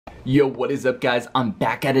Yo, what is up guys? I'm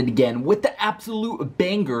back at it again with the absolute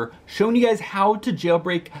banger, showing you guys how to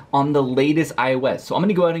jailbreak on the latest iOS. So I'm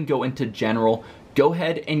gonna go ahead and go into general, go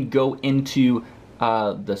ahead and go into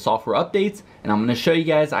the software updates, and I'm gonna show you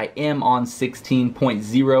guys I am on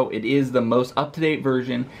 16.0. It is the most up-to-date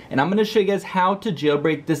version, and I'm gonna show you guys how to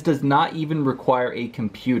jailbreak. This does not even require a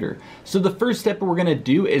computer. So the first step we're gonna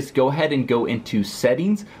do is go ahead and go into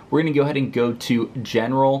settings. We're gonna go ahead and go to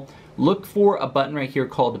general. Look for a button right here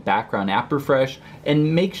called background app refresh,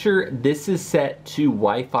 and make sure this is set to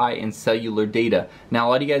Wi-Fi and cellular data. Now a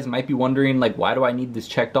lot of you guys might be wondering, like, why do I need this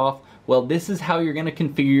checked off? Well, this is how you're gonna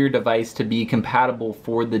configure your device to be compatible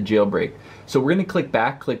for the jailbreak. So we're gonna click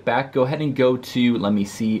back, go ahead and go to, let me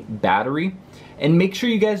see, battery. And make sure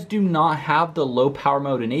you guys do not have the low power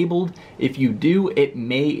mode enabled. If you do, it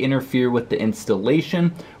may interfere with the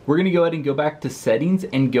installation. We're gonna go ahead and go back to settings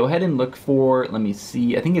and go ahead and look for, let me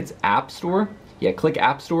see, I think it's App Store. Yeah, click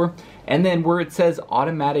App Store. And then where it says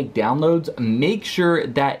automatic downloads, make sure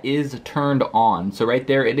that is turned on. So right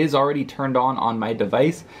there, it is already turned on my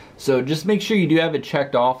device. So just make sure you do have it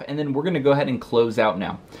checked off, and then we're gonna go ahead and close out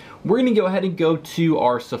now. We're gonna go ahead and go to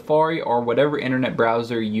our Safari or whatever internet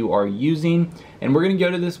browser you are using, and we're gonna go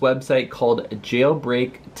to this website called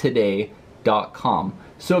jailbreaktoday.com.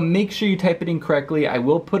 So make sure you type it in correctly. I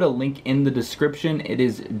will put a link in the description. It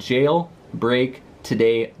is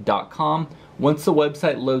jailbreaktoday.com. Once the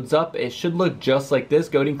website loads up, it should look just like this.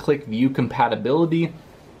 Go ahead and click view compatibility.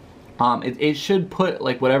 It should put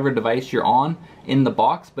like whatever device you're on in the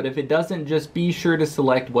box, but if it doesn't, just be sure to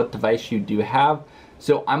select what device you do have.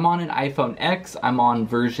 So I'm on an iPhone X, I'm on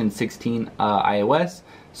version 16 iOS.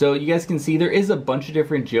 So you guys can see there is a bunch of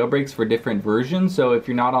different jailbreaks for different versions. So if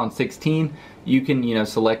you're not on 16, you can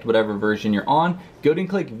select whatever version you're on. Go ahead and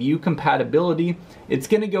click view compatibility. It's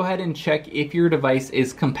gonna go ahead and check if your device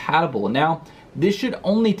is compatible. Now, this should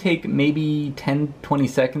only take maybe 10-20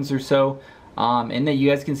 seconds or so. And then you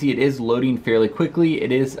guys can see it is loading fairly quickly.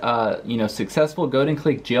 It is successful. Go ahead and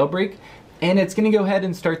click jailbreak. And it's gonna go ahead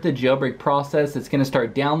and start the jailbreak process. It's gonna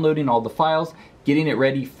start downloading all the files, getting it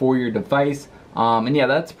ready for your device. And yeah,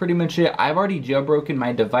 that's pretty much it. I've already jailbroken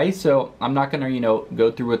my device, so I'm not gonna, go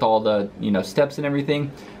through with all the, steps and everything.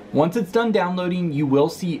 Once it's done downloading, you will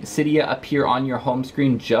see Cydia appear on your home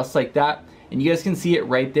screen just like that. And you guys can see it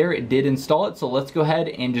right there. It did install it. So let's go ahead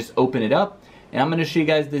and just open it up. And I'm gonna show you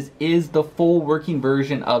guys, this is the full working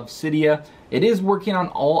version of Cydia. It is working on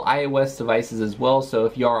all iOS devices as well. So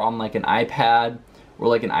if you are on like an iPad or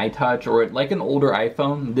like an iTouch or like an older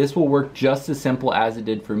iPhone, this will work just as simple as it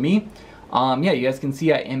did for me. Yeah, you guys can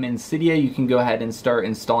see I am in Cydia. You can go ahead and start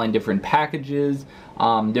installing different packages,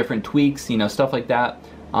 different tweaks, stuff like that.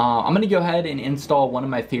 I'm gonna go ahead and install one of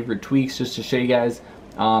my favorite tweaks just to show you guys.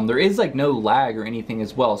 There is like no lag or anything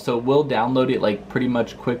as well, so we'll download it like pretty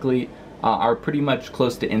much quickly, or pretty much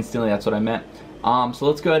close to instantly, that's what I meant. So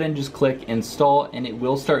let's go ahead and just click install, and it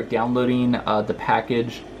will start downloading the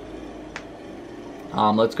package.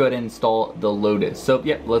 Let's go ahead and install the Lotus. So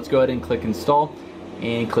yeah, let's go ahead and click install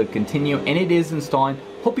and click continue, and it is installing.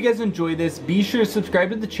 Hope you guys enjoy this. Be sure to subscribe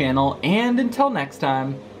to the channel, and until next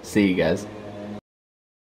time, see you guys.